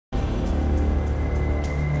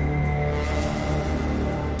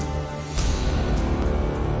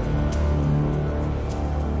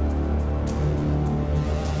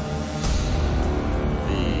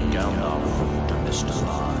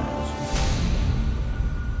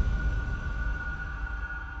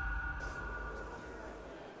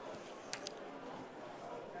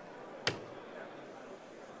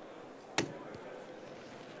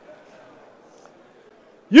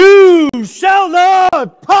You shall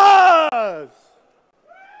not pass.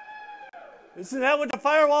 Isn't that what the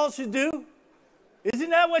firewall should do?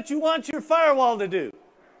 Isn't that what you want your firewall to do?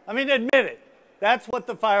 I mean, admit it. That's what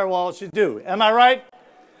the firewall should do. Am I right?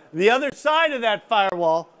 The other side of that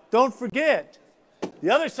firewall, don't forget, the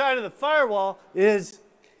other side of the firewall is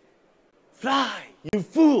fly, you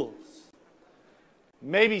fools.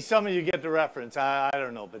 Maybe some of you get the reference. I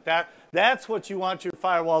don't know. But that's what you want your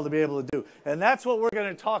firewall to be able to do. And that's what we're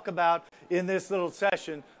going to talk about in this little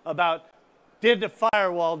session about did the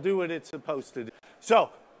firewall do what it's supposed to do. So,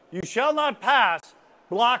 you shall not pass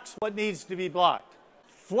blocks what needs to be blocked.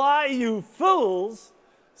 Fly, you fools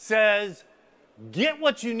says get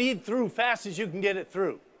what you need through fast as you can get it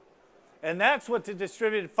through. And that's what the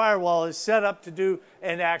distributed firewall is set up to do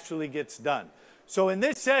and actually gets done. So in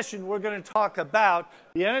this session, we're going to talk about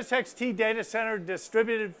the NSX-T data center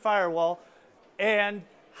distributed firewall and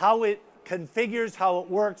how it configures, how it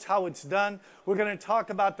works, how it's done. We're going to talk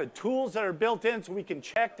about the tools that are built in so we can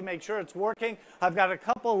check to make sure it's working. I've got a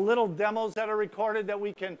couple little demos that are recorded that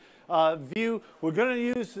we can view. We're going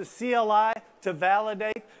to use the CLI to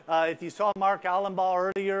validate. If you saw Mark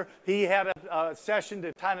Allenbaugh earlier, he had a session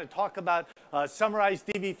to kind of talk about summarized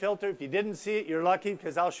DV filter. If you didn't see it, you're lucky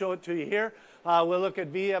because I'll show it to you here. We'll look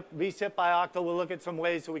at vSIP by octal. We'll look at some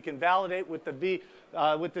ways so we can validate with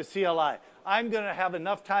the CLI. I'm going to have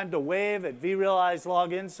enough time to wave at vRealize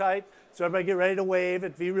log insight. So everybody get ready to wave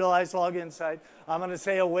at vRealize log insight. I'm going to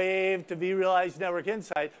say a wave to vRealize network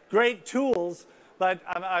insight. Great tools, but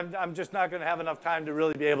I'm just not going to have enough time to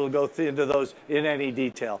really be able to go into those in any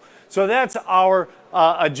detail. So that's our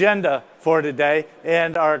agenda for today.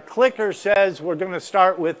 And our clicker says we're going to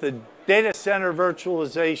start with the data center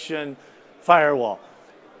virtualization firewall.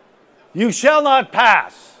 You shall not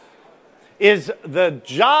pass is the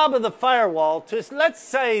job of the firewall to, let's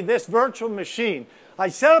say, this virtual machine. I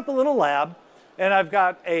set up a little lab, and I've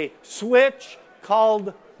got a switch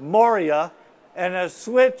called Moria and a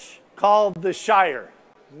switch called the Shire.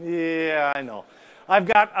 Yeah, I know. I've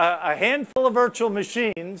got a handful of virtual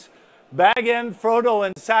machines, Bag End, Frodo,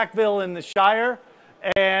 and Sackville in the Shire,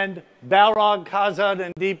 and Balrog, Khazad,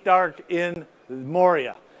 and Deep Dark in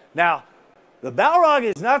Moria. Now, the Balrog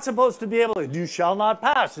is not supposed to be able to, you shall not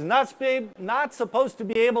pass, is not supposed to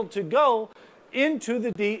be able to go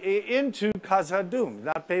into Khazad Dûm,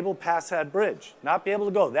 not be able to pass that bridge, not be able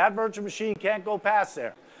to go. That virtual machine can't go past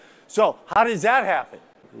there. So how does that happen?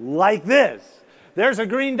 Like this. There's a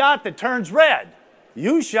green dot that turns red.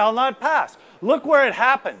 You shall not pass. Look where it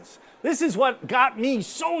happens. This is what got me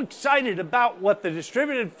so excited about what the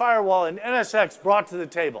distributed firewall and NSX brought to the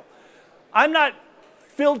table. I'm not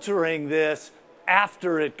filtering this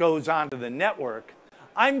after it goes onto the network.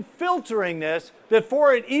 I'm filtering this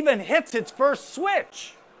before it even hits its first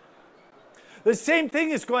switch. The same thing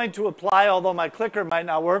is going to apply, although my clicker might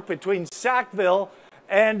not work, between Sackville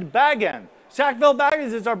and Bag End. Sackville Bag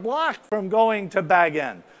Ends are blocked from going to Bag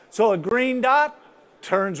End. So a green dot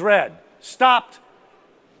turns red. Stopped.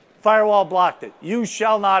 Firewall blocked it. You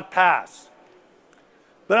shall not pass.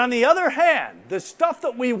 But on the other hand, the stuff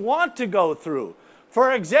that we want to go through,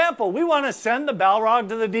 for example, we want to send the Balrog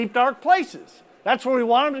to the deep dark places. That's where we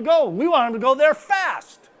want them to go. We want them to go there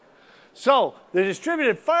fast. So the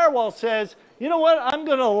distributed firewall says, you know what, I'm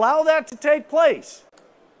going to allow that to take place.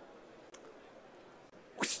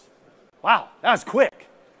 Wow, that was quick.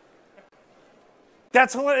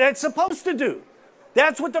 That's what it's supposed to do.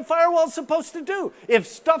 That's what the firewall's supposed to do. If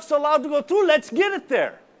stuff's allowed to go through, let's get it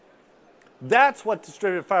there. That's what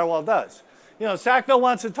distributed firewall does. You know, Sackville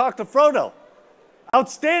wants to talk to Frodo.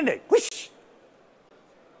 Outstanding. Whoosh.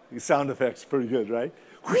 The sound effect's pretty good, right?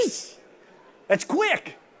 Whoosh. That's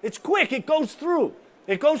quick. It's quick. It goes through.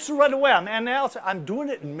 It goes through right away. I'm doing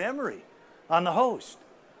it in memory on the host.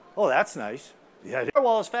 Oh, that's nice. Yeah,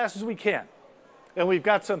 firewall as fast as we can. And we've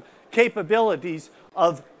got some capabilities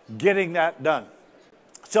of getting that done.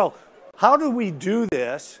 So how do we do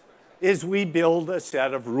this is we build a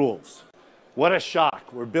set of rules. What a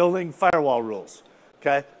shock. We're building firewall rules.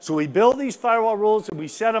 Okay, so we build these firewall rules and we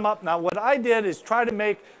set them up. Now what I did is try to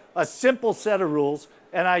make a simple set of rules,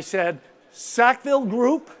 and I said Sackville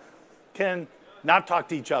group can not talk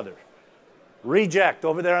to each other. Reject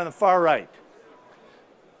over there on the far right.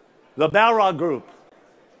 The Balrog group,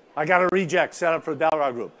 I got a reject set up for the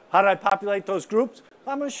Balrog group. How did I populate those groups?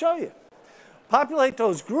 I'm going to show you. Populate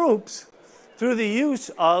those groups through the use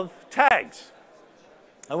of tags.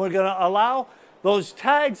 And we're going to allow those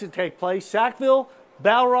tags to take place. Sackville,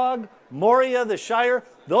 Balrog, Moria, the Shire,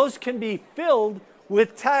 those can be filled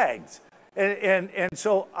with tags. And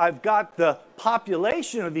so I've got the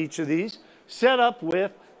population of each of these set up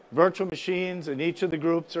with virtual machines in each of the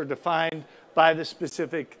groups are defined by the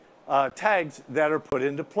specific tags that are put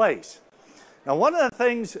into place. Now, one of the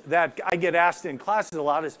things that I get asked in classes a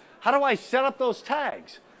lot is, how do I set up those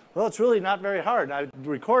tags? Well, it's really not very hard. I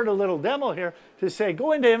recorded a little demo here to say,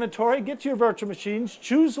 go into inventory, get to your virtual machines,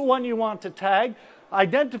 choose the one you want to tag,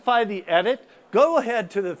 identify the edit, go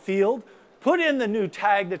ahead to the field, put in the new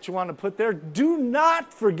tag that you want to put there. Do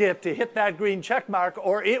not forget to hit that green check mark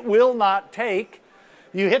or it will not take.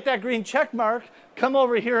 You hit that green check mark, come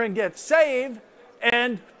over here and get save,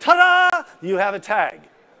 and ta-da, you have a tag.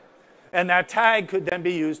 And that tag could then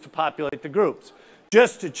be used to populate the groups.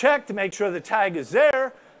 Just to check to make sure the tag is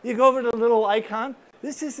there, you go over to the little icon.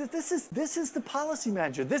 This is the policy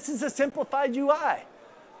manager. This is a simplified UI.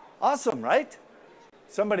 Awesome, right?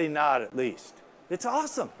 Somebody nod at least. It's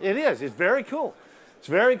awesome. It is. It's very cool. It's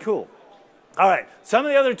very cool. All right, some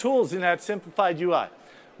of the other tools in that simplified UI.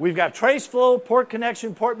 We've got trace flow, port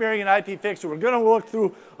connection, port mirroring, and IP fixer. We're going to look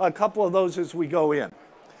through a couple of those as we go in.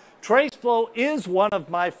 Trace flow is one of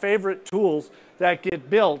my favorite tools that get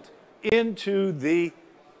built into the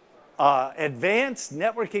advanced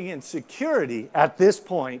networking and security at this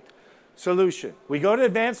point solution. We go to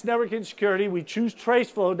advanced networking and security. We choose trace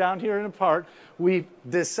flow down here in the part. We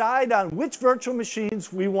decide on which virtual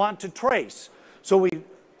machines we want to trace. So we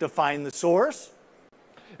define the source,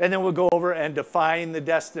 and then we'll go over and define the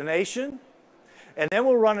destination, and then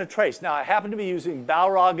we'll run a trace. Now, I happen to be using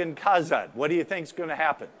Balrog and Kazad. What do you think is going to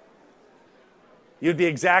happen? You'd be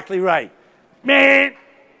exactly right. Man,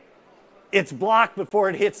 it's blocked before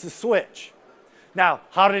it hits the switch. Now,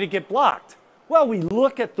 how did it get blocked? Well, we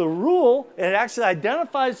look at the rule, and it actually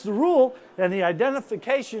identifies the rule, and the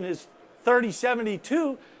identification is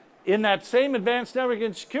 3072. In that same advanced network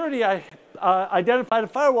and security, I identified a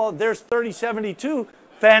firewall. There's 3072.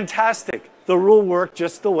 Fantastic. The rule worked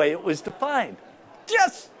just the way it was defined.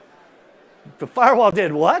 Yes. The firewall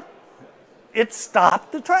did what? It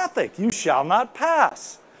stopped the traffic. You shall not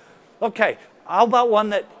pass. Okay, how about one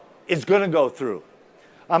that is going to go through?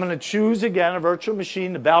 I'm going to choose again a virtual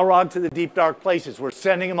machine, the Balrog to the deep dark places. We're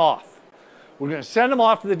sending them off. We're going to send them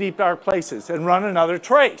off to the deep dark places and run another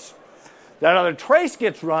trace. That other trace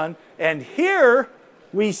gets run, and here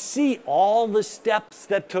we see all the steps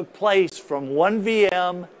that took place from one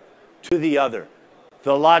VM to the other.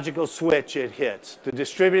 The logical switch it hits, the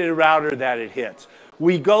distributed router that it hits.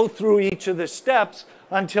 We go through each of the steps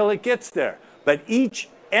until it gets there. But each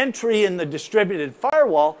entry in the distributed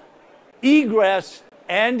firewall, egress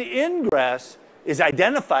and ingress, is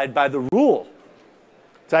identified by the rule.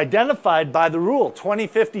 It's identified by the rule,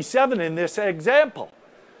 2057 in this example,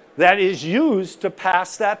 that is used to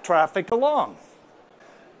pass that traffic along.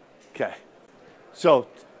 Okay, so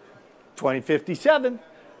 2057,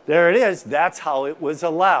 there it is. That's how it was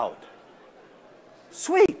allowed.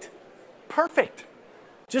 Sweet, perfect.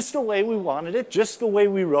 Just the way we wanted it, just the way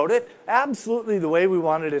we wrote it, absolutely the way we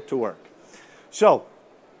wanted it to work. So,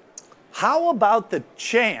 how about the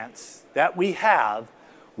chance that we have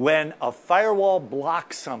when a firewall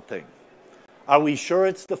blocks something? Are we sure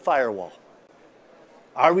it's the firewall?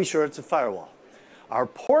 Are we sure it's a firewall? Our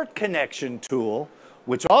port connection tool,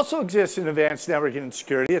 which also exists in advanced networking and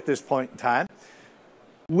security at this point in time,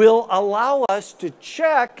 will allow us to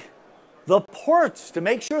check the ports to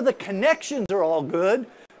make sure the connections are all good,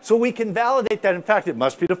 so we can validate that, in fact, it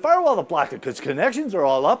must be the firewall that blocked it because connections are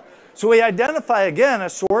all up. So we identify, again, a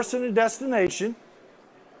source and a destination,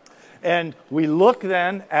 and we look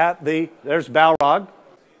then at there's Balrog,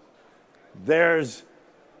 there's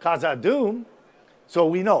Khazad-dûm, so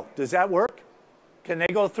we know, does that work? Can they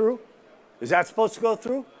go through? Is that supposed to go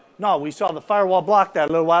through? No, we saw the firewall block that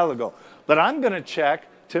a little while ago. But I'm going to check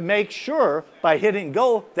to make sure by hitting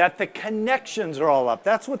go that the connections are all up.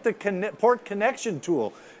 That's what the port connection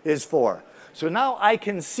tool is for. So now I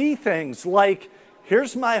can see things like,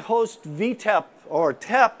 here's my host VTEP or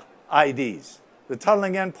TEP IDs, the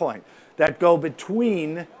tunneling endpoint, that go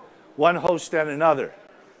between one host and another.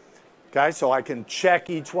 Okay, so I can check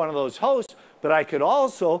each one of those hosts, but I could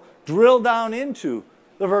also drill down into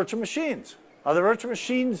the virtual machines. Are the virtual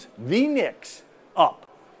machines VNICs up?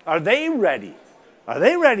 Are they ready? Are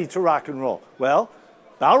they ready to rock and roll? Well,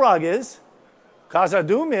 Balrog is,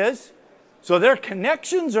 Khazad-dûm is, so their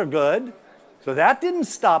connections are good, so that didn't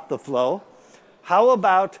stop the flow. How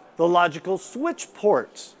about the logical switch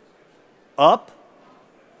ports? Up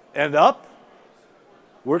and up,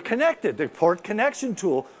 we're connected. The port connection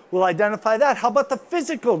tool will identify that. How about the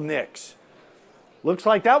physical NICs? Looks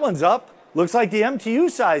like that one's up. Looks like the MTU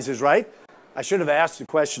size is right. I should have asked the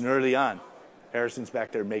question early on. Harrison's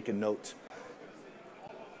back there making notes.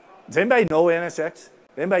 Does anybody know NSX?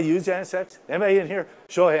 Anybody use NSX? Anybody in here?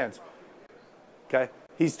 Show of hands. Okay,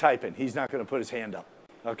 he's typing. He's not going to put his hand up.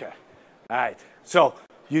 Okay, all right. So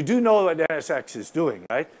you do know what NSX is doing,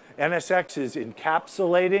 right? NSX is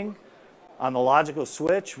encapsulating on the logical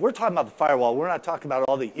switch. We're talking about the firewall. We're not talking about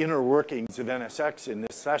all the inner workings of NSX in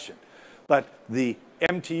this session. But the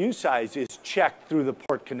MTU size is checked through the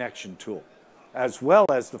port connection tool, as well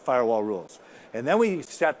as the firewall rules. And then we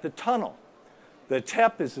set the tunnel. The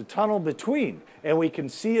TEP is the tunnel between, and we can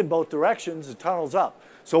see in both directions the tunnel's up.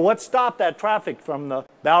 So what stopped that traffic from the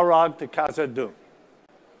Balrog to Khazad-dûm?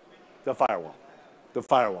 The firewall. The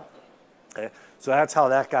firewall. Okay? So that's how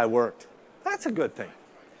that guy worked. That's a good thing.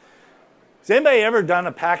 Has anybody ever done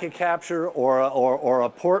a packet capture or a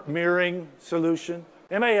port mirroring solution?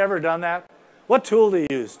 Anybody ever done that? What tool do you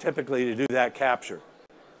use typically to do that capture?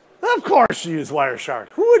 Of course you use Wireshark.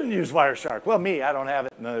 Who wouldn't use Wireshark? Well, me, I don't have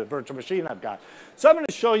it in the virtual machine I've got. So I'm going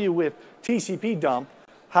to show you with TCP dump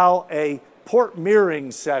how a port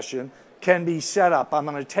mirroring session can be set up. I'm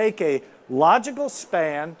going to take a logical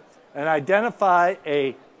span and identify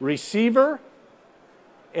a receiver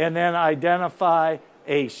and then identify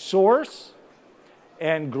a source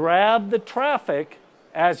and grab the traffic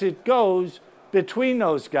as it goes between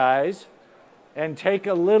those guys and take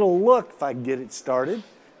a little look, if I can get it started,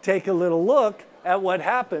 take a little look at what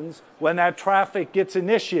happens when that traffic gets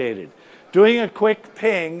initiated. Doing a quick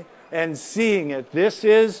ping and seeing it. This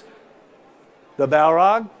is the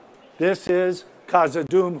Balrog. This is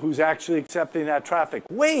Khazad-dûm, who's actually accepting that traffic.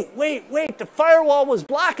 Wait, the firewall was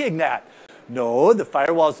blocking that. No, the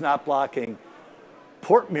firewall's not blocking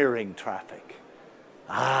port mirroring traffic.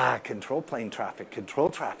 Control plane traffic, control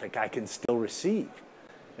traffic I can still receive.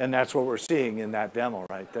 And that's what we're seeing in that demo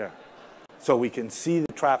right there. So we can see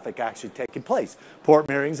the traffic actually taking place. Port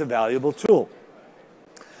mirroring is a valuable tool.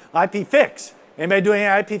 IP fix. Anybody doing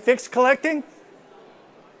IP fix collecting?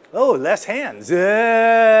 Oh, less hands.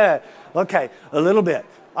 Okay, a little bit.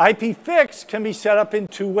 IP fix can be set up in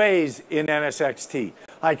two ways in NSX-T.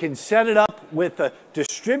 I can set it up with a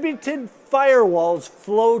distributed firewalls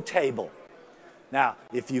flow table. Now,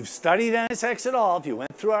 if you've studied NSX at all, if you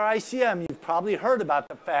went through our ICM, you've probably heard about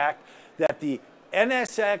the fact that the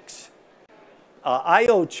NSX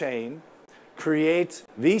I/O chain creates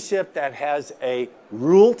vSIP that has a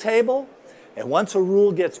rule table, and once a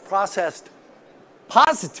rule gets processed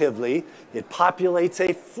positively, it populates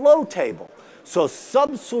a flow table. So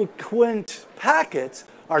subsequent packets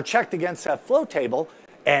are checked against that flow table,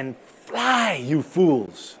 and fly, you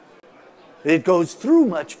fools. It goes through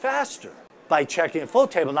much faster by checking a flow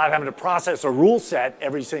table, not having to process a rule set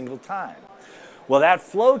every single time. Well, that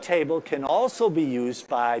flow table can also be used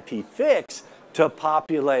by IPFix to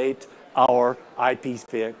populate our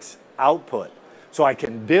IPFix output. So I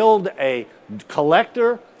can build a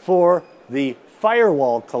collector for the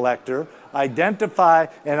firewall collector, identify,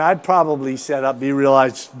 and I'd probably set up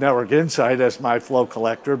vRealized Network Insight as my flow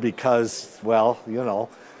collector because, well, you know,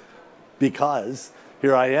 because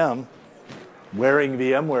here I am wearing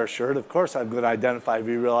VMware shirt. Of course, I'm going to identify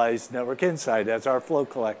vRealized Network Insight as our flow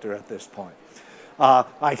collector at this point.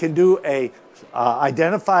 I can do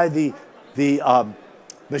identify the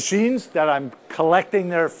machines that I'm collecting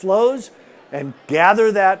their flows and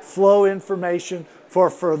gather that flow information for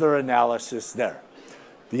further analysis there.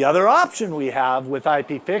 The other option we have with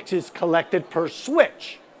IPFix is collected per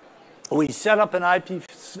switch. We set up an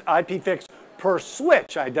IPFix per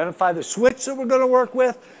switch, identify the switch that we're going to work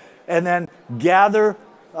with, and then gather,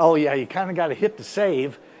 oh yeah, you kind of got to hit the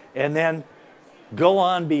save, and then go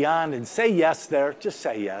on beyond and say yes there. Just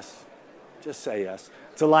say yes. Just say yes.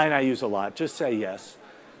 It's a line I use a lot. Just say yes.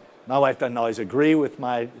 My wife doesn't always agree with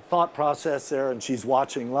my thought process there, and she's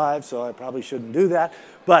watching live, so I probably shouldn't do that.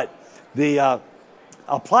 But the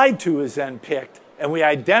applied to is then picked, and we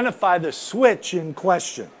identify the switch in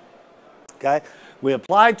question. Okay? We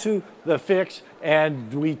apply to the fix,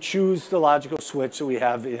 and we choose the logical switch that we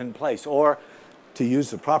have in place. Or, to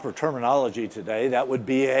use the proper terminology today, that would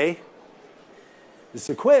be this is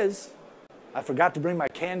a quiz. I forgot to bring my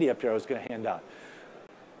candy up here I was going to hand out.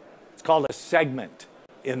 It's called a segment.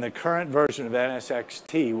 In the current version of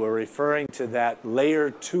NSX-T, we're referring to that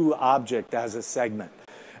layer 2 object as a segment.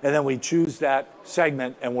 And then we choose that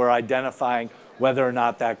segment, and we're identifying whether or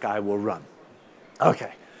not that guy will run.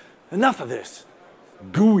 Okay, enough of this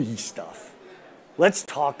gooey stuff. Let's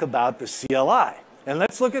talk about the CLI. And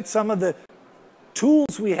let's look at some of the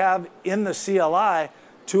tools we have in the CLI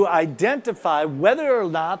to identify whether or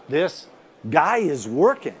not this guy is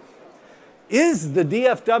working. Is the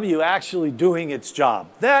DFW actually doing its job?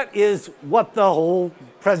 That is what the whole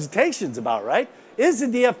presentation's about, right? Is the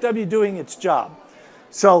DFW doing its job?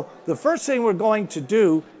 So the first thing we're going to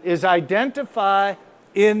do is identify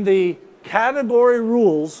in the category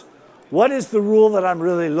rules, what is the rule that I'm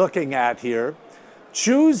really looking at here?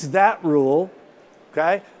 Choose that rule,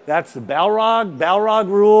 okay? That's the Balrog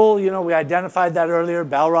rule. You know, we identified that earlier.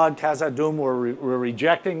 Balrog, Khazad-dûm, we're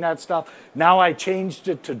rejecting that stuff. Now I changed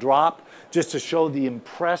it to drop just to show the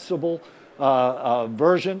impressible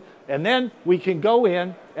version. And then we can go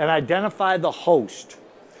in and identify the host.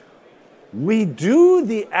 We do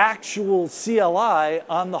the actual CLI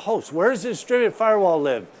on the host. Where does the distributed firewall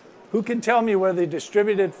live? Who can tell me where the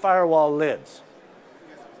distributed firewall lives?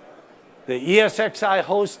 The ESXi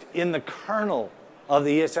host in the kernel of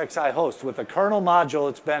the ESXi host. With the kernel module,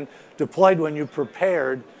 it's been deployed when you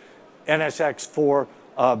prepared NSX for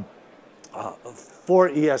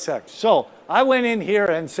ESX. So I went in here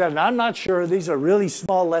and said, and I'm not sure, these are really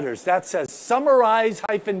small letters. That says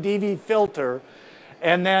summarize-dv filter,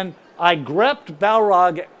 and then I grepped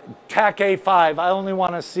Balrog TAC A5. I only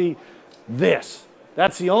want to see this.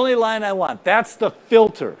 That's the only line I want. That's the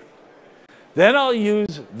filter. Then I'll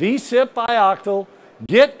use vsip ioctl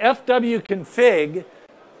get fwconfig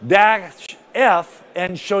 -f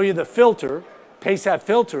and show you the filter. Paste that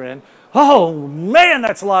filter in. Oh man,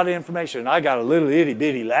 that's a lot of information. I got a little itty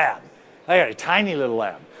bitty lab. I got a tiny little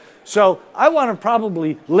lab. So I want to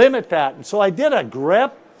probably limit that. And so I did a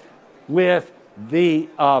grep with the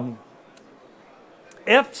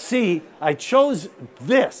FC. I chose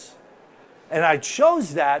this. And I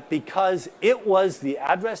chose that because it was the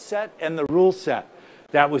address set and the rule set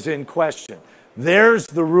that was in question. There's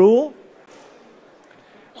the rule,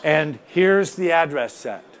 and here's the address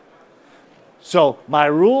set. So my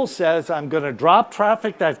rule says I'm going to drop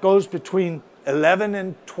traffic that goes between 11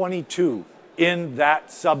 and 22 in that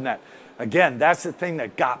subnet. Again, that's the thing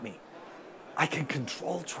that got me. I can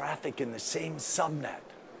control traffic in the same subnet.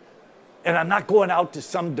 And I'm not going out to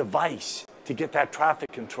some device to get that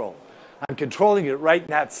traffic control. I'm controlling it right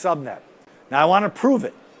in that subnet. Now I want to prove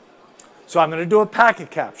it. So I'm going to do a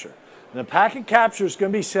packet capture. And the packet capture is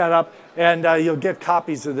going to be set up, and you'll get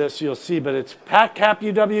copies of this, you'll see, but it's packcap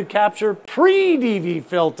UW capture pre-DV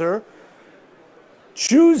filter.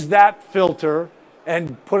 Choose that filter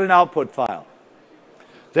and put an output file.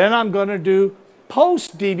 Then I'm going to do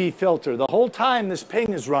post-DV filter. The whole time this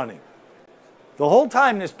ping is running. The whole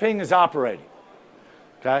time this ping is operating.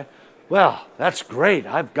 Okay? Well, that's great.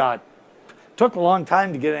 Took a long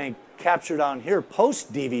time to get any captured on here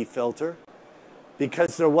post-DV filter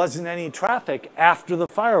because there wasn't any traffic after the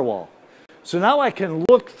firewall. So now I can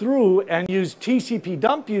look through and use TCP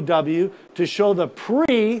dump UW to show the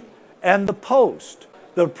pre and the post.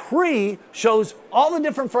 The pre shows all the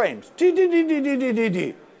different frames.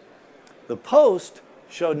 The post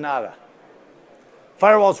showed nada.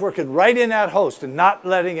 Firewall's working right in that host and not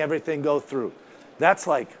letting everything go through. That's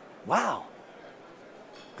like, wow.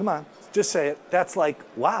 Come on, just say it. That's like,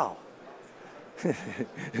 wow.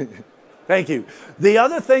 Thank you. The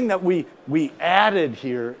other thing that we added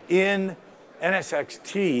here in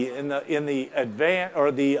NSX-T in the advanced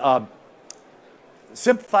or the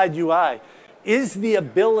simplified UI is the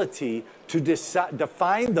ability to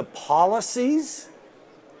define the policies,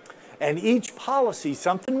 and each policy,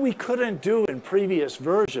 something we couldn't do in previous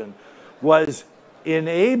version, was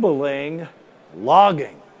enabling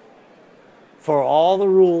logging for all the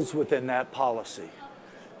rules within that policy.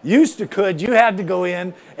 You had to go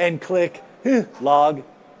in and click log,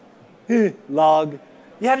 log.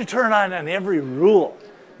 You had to turn on every rule.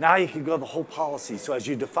 Now you can go the whole policy. So as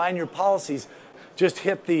you define your policies, just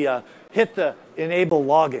hit the enable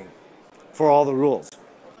logging for all the rules.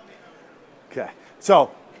 Okay, so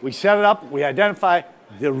we set it up, we identify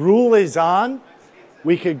the rule is on.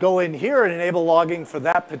 We could go in here and enable logging for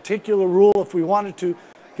that particular rule if we wanted to.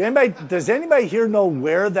 Does anybody here know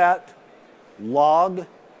where that log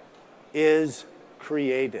is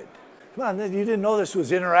created? Come on, you didn't know this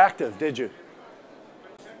was interactive, did you?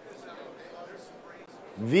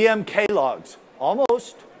 VMK logs,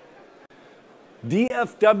 almost.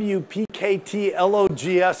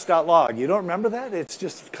 DFWPKTLOGS.log. You don't remember that? It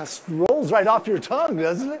just rolls right off your tongue,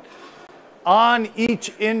 doesn't it? On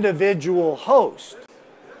each individual host.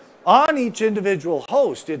 On each individual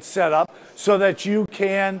host, it's set up so that you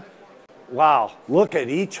can, wow, look at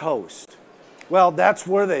each host. Well, that's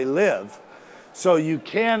where they live. So you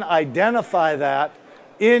can identify that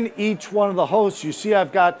in each one of the hosts. You see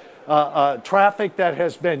I've got traffic that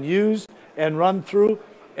has been used and run through,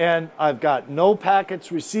 and I've got no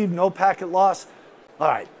packets received, no packet loss. All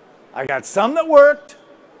right, I got some that worked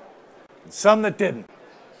and some that didn't.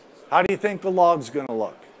 How do you think the log's going to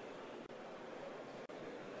look?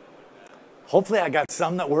 Hopefully I got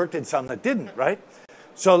some that worked and some that didn't, right?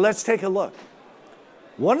 So let's take a look.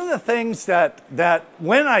 One of the things that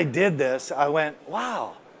when I did this, I went,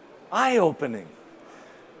 wow, eye-opening.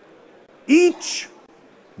 Each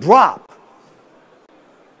drop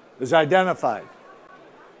is identified.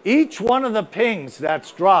 Each one of the pings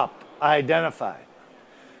that's dropped, I identified.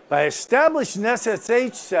 I established an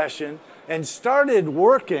SSH session and started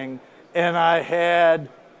working, and I had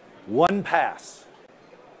one pass.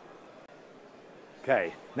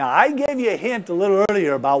 Okay, now I gave you a hint a little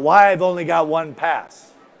earlier about why I've only got one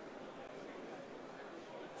pass.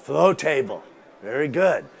 Flow table, very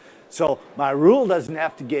good. So my rule doesn't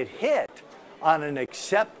have to get hit on an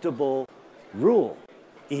acceptable rule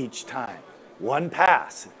each time. One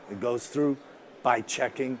pass, it goes through by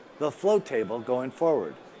checking the flow table going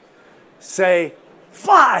forward. Say,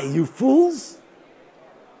 fly, you fools.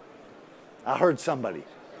 I heard somebody,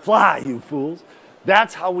 fly, you fools.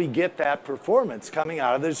 That's how we get that performance coming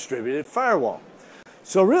out of the distributed firewall.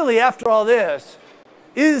 So really, after all this,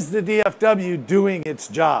 is the DFW doing its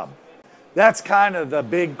job? That's kind of the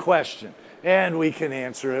big question. And we can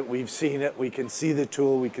answer it. We've seen it. We can see the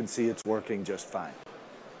tool. We can see it's working just fine.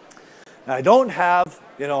 Now, I don't have,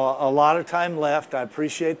 a lot of time left. I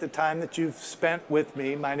appreciate the time that you've spent with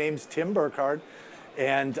me. My name's Tim Burkhardt,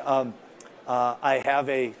 and I have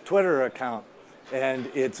a Twitter account,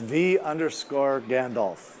 and it's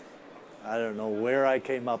V_Gandalf. I don't know where I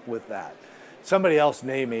came up with that. Somebody else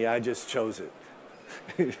named me. I just chose it.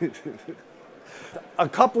 A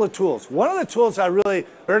couple of tools. One of the tools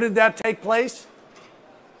where did that take place?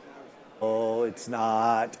 Oh, it's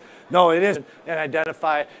not. No, it isn't. And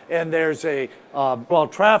identify, and there's a,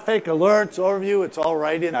 traffic, alerts, overview, it's all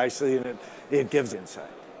right in nicely, and it gives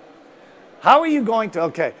insight. How are you going to,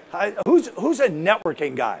 okay, who's a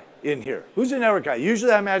networking guy in here? Who's a network guy?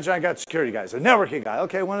 Usually I imagine I got security guys. A networking guy,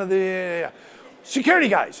 okay, one of the, security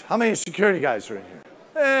guys. How many security guys are in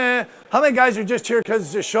here? How many guys are just here because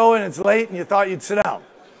it's a show and it's late and you thought you'd sit down?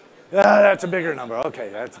 That's a bigger number. Okay,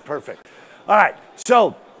 that's perfect. All right,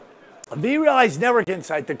 so vRealize Network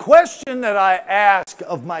Insight. The question that I ask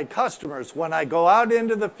of my customers when I go out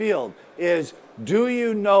into the field is, do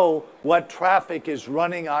you know what traffic is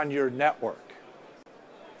running on your network?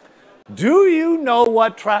 Do you know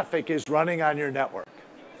what traffic is running on your network?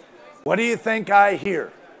 What do you think I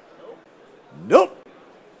hear? Nope.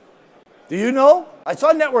 Do you know? I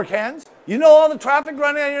saw network hands. You know all the traffic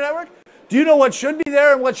running on your network? Do you know what should be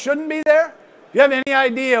there and what shouldn't be there? Do you have any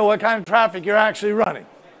idea what kind of traffic you're actually running?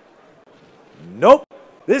 Nope.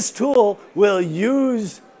 This tool will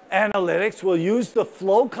use analytics, will use the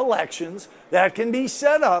flow collections that can be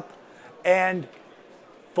set up and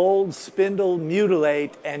fold, spindle,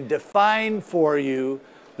 mutilate, and define for you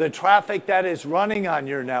the traffic that is running on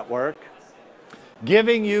your network,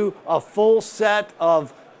 giving you a full set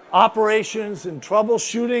of operations and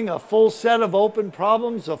troubleshooting, a full set of open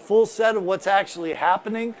problems, a full set of what's actually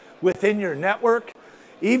happening within your network.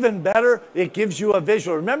 Even better, it gives you a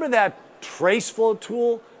visual. Remember that traceflow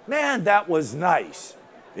tool? Man, that was nice.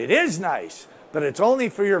 It is nice, but it's only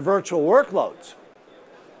for your virtual workloads.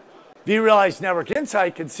 vRealize Network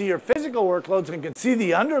Insight can see your physical workloads and can see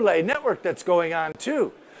the underlay network that's going on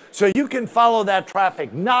too. So you can follow that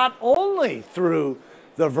traffic not only through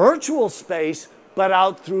the virtual space, but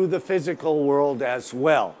out through the physical world as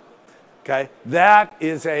well. Okay, that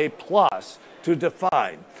is a plus to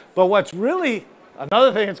define. But what's really,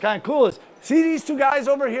 another thing that's kind of cool is, see these two guys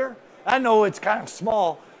over here? I know it's kind of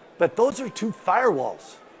small, but those are two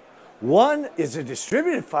firewalls. One is a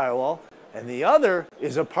distributed firewall, and the other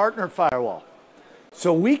is a partner firewall.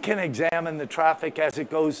 So we can examine the traffic as it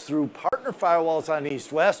goes through partner firewalls on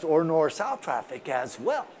east-west or north-south traffic as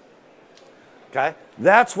well. Okay,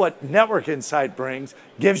 that's what Network Insight brings.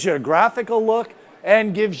 Gives you a graphical look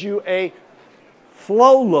and gives you a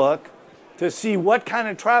flow look to see what kind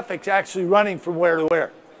of traffic's actually running from where to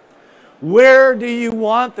where. Where do you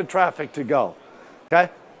want the traffic to go? Okay,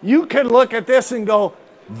 you can look at this and go,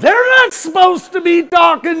 they're not supposed to be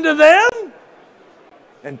talking to them.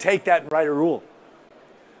 And take that and write a rule.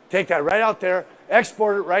 Take that right out there,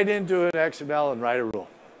 export it right into an XML and write a rule.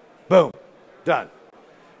 Boom, done.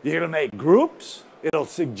 You're going to make groups. It'll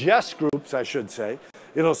suggest groups, I should say.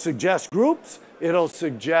 It'll suggest groups. It'll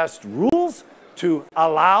suggest rules to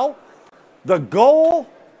allow. The goal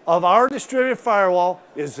of our distributed firewall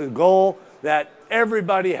is the goal that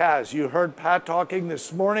everybody has. You heard Pat talking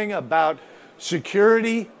this morning about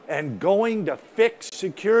security and going to fix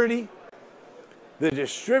security. The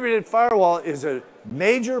distributed firewall is a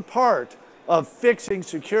major part of fixing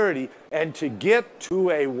security and to get to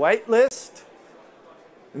a whitelist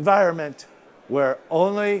environment where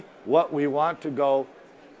only what we want to go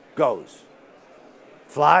goes.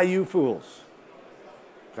 Fly, you fools.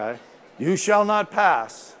 Okay? You shall not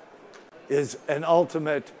pass is an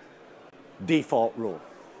ultimate default rule.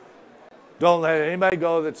 Don't let anybody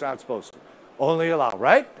go that's not supposed to. Only allow,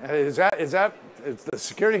 right? Is that it's the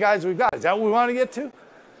security guys we've got? Is that what we want to get to?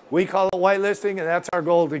 We call it whitelisting, and that's our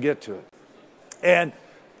goal to get to it. And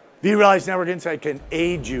VRealize Network Insight can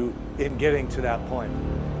aid you in getting to that point.